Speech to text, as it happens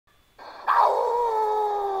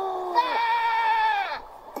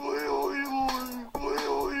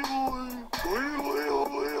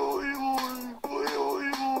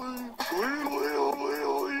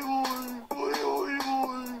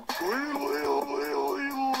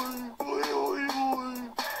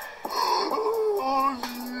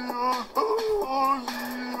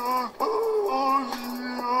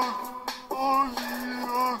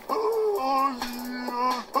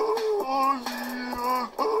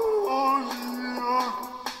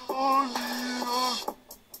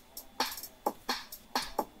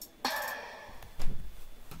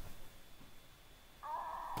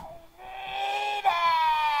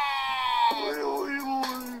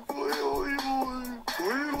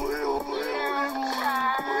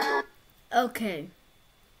Okay.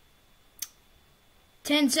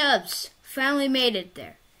 10 subs. Finally made it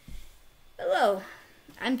there. Hello,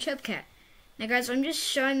 I'm Chubcat. Now guys, I'm just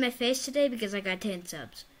showing my face today because I got 10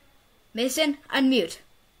 subs. Mason, unmute.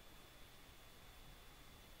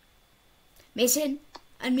 Mason,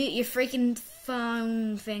 unmute your freaking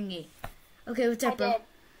phone thingy. Okay, what's up, bro?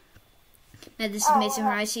 Now this is Mason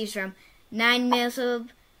Rice. He's from 9 mil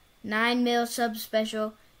sub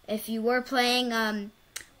special. If you were playing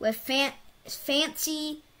with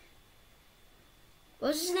Fancy, what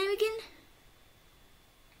was his name again?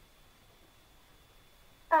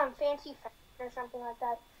 Fancy or something like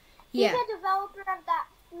that. Yeah. He's a developer of that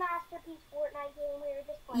Masterpiece Fortnite game we were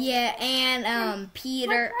just playing. Yeah,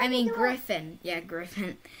 and Griffin. Yeah,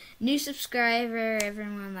 Griffin. New subscriber,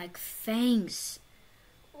 everyone, like, thanks.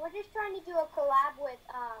 We're just trying to do a collab with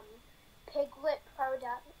Piglet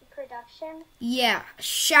Production. Yeah,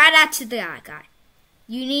 shout out to that guy.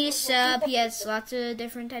 You need a sub. He has lots of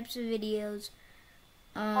different types of videos.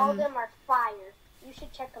 All of them are fire. You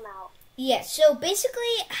should check them out. Yeah, so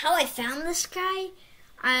basically how I found this guy,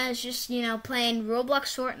 I was just, playing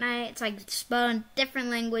Roblox Fortnite. It's like spelled in different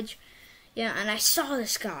language, and I saw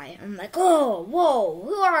this guy. I'm like, oh, whoa,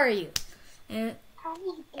 who are you? And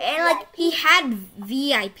like, he had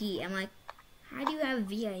VIP. I'm like, how do you have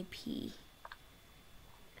VIP?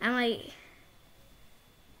 I'm like,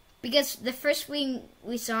 because the first thing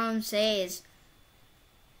we saw him say is,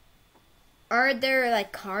 are there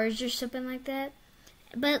like cars or something like that?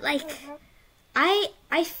 But like, I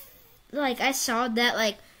saw that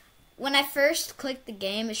like when I first clicked the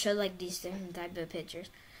game, it showed like these different type of pictures.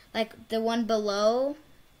 Like the one below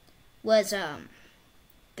was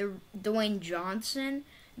the Dwayne Johnson.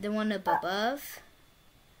 The one up above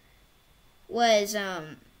was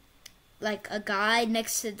like a guy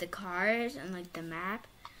next to the cars and like the map.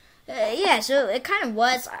 Yeah, so it kind of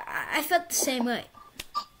was. I felt the same way.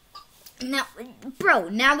 Now, bro,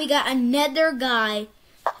 now we got another guy.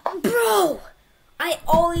 Bro, I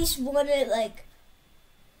always wanted, like,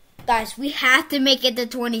 guys, we have to make it to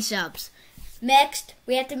 20 subs. Next,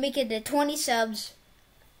 we have to make it to 20 subs.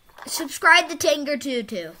 Subscribe to Tanger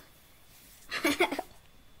too.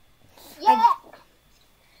 Yeah.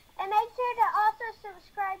 And make sure to also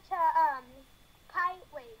subscribe to,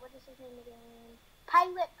 what is his name again?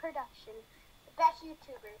 Pilot Production. The best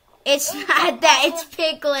YouTuber. It's not that, it's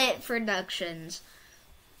Piglet Productions.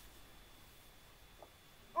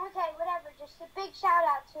 Okay, whatever. Just a big shout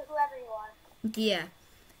out to whoever you are. Yeah.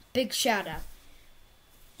 Big shout out.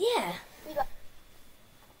 Yeah.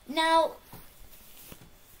 Now,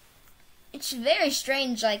 it's very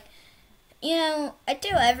strange, like, I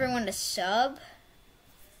tell everyone to sub.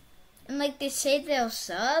 And, like, they say they'll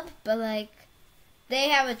sub, but, like, they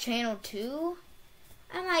have a channel too.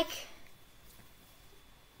 I'm like,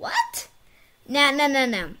 what? No.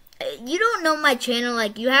 You don't know my channel,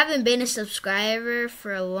 like, you haven't been a subscriber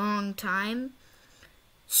for a long time.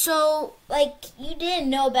 So, like, you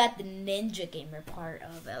didn't know about the Ninja Gamer part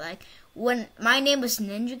of it. Like, when my name was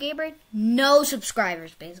Ninja Gamer, no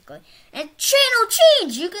subscribers, basically. And channel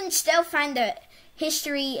change! You can still find the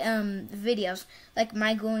history videos, like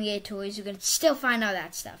my Going Gay Toys. You can still find all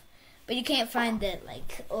that stuff. But you can't find the,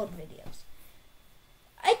 like, old videos.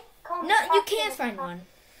 No, you can't find one.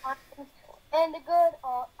 And the good,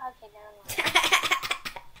 okay, never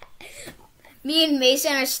mind. Me and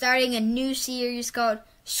Mason are starting a new series called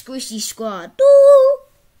Squishy Squad. Doo!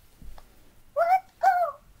 Let's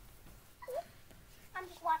go! I'm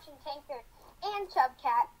just watching Tanker and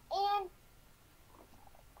Chubcat and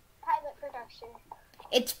Pilot Production.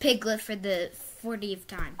 It's Piglet for the 40th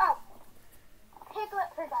time. Oh,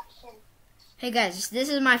 Piglet Production. Hey guys, this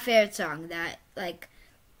is my favorite song, that, like,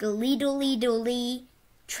 Glee Dooley Dooley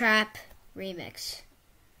Trap Remix.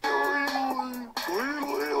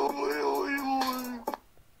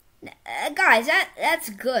 Guys, that's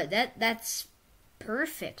good. That's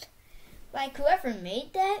perfect. Like, whoever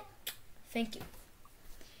made that, thank you.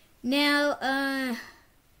 Now,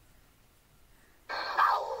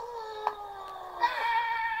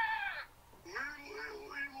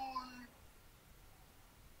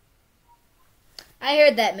 I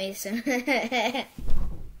heard that, Mason.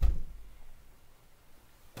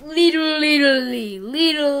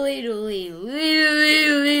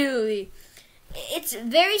 It's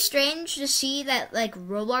very strange to see that, like,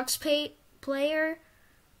 Roblox player,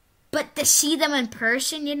 but to see them in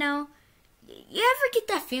person, You ever get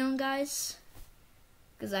that feeling, guys?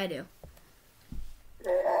 Because I do.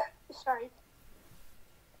 Sorry.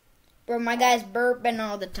 Bro, my guy's burping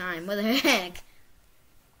all the time. What the heck?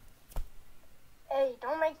 Hey,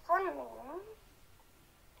 don't make fun of me, man.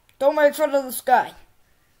 Don't make fun of the sky.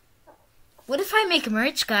 What if I make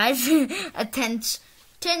merch, guys? Hello,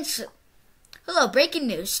 breaking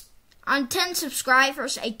news. On 10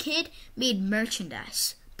 subscribers, a kid made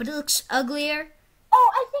merchandise, but it looks uglier.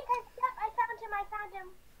 Oh, I think I found him.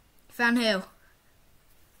 Found who?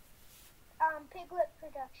 Piglet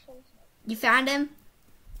Productions. You found him?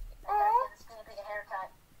 It's gonna take a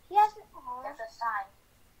haircut. Yes. That's a sign.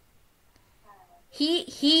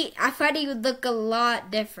 I thought he would look a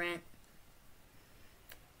lot different.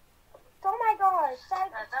 Oh my gosh.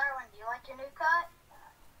 Darwin, do you like your new cut?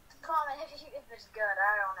 Comment if it's good.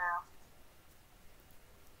 I don't know.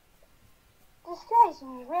 This guy's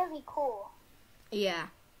really cool. Yeah.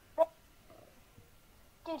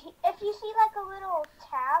 Dude, if you see like a little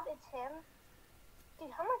tab, it's him.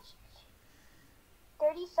 Dude, how much?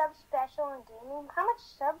 30 subs special in gaming. How much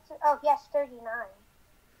subs? Oh, yes, 39.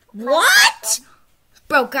 What?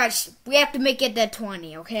 Bro, guys, we have to make it to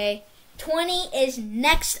 20, okay? 20 is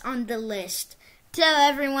next on the list. Tell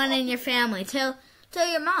everyone in your family. Tell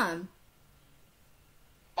your mom.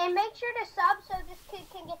 And make sure to sub so this kid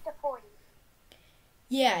can get to 40.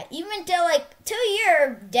 Yeah, even tell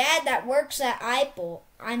your dad that works at Apple.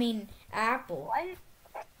 What?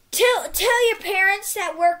 Tell your parents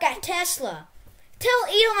that work at Tesla. Tell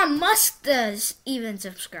Elon Musk does even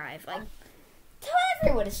subscribe. Like, tell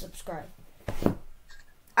everyone to subscribe.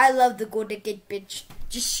 I love the Golden Gate bitch.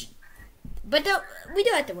 But we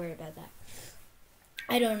don't have to worry about that.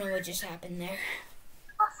 I don't know what just happened there.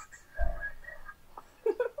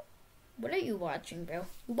 What are you watching, bro?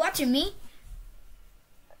 You watching me?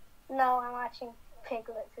 No, I'm watching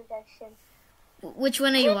Piglet Productions. Which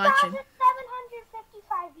one are you watching?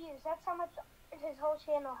 2,755 views. That's how much his whole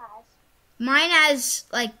channel has. Mine has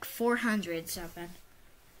like 400 something.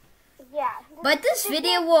 Yeah. But this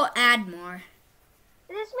video will add more.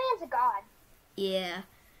 This man's a god. Yeah.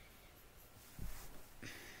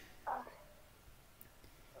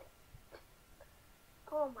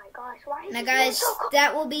 Oh my gosh, why is Now this guys, man so cool?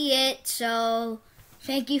 that will be it. So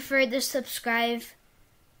thank you for the subscribe.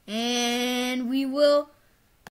 And we will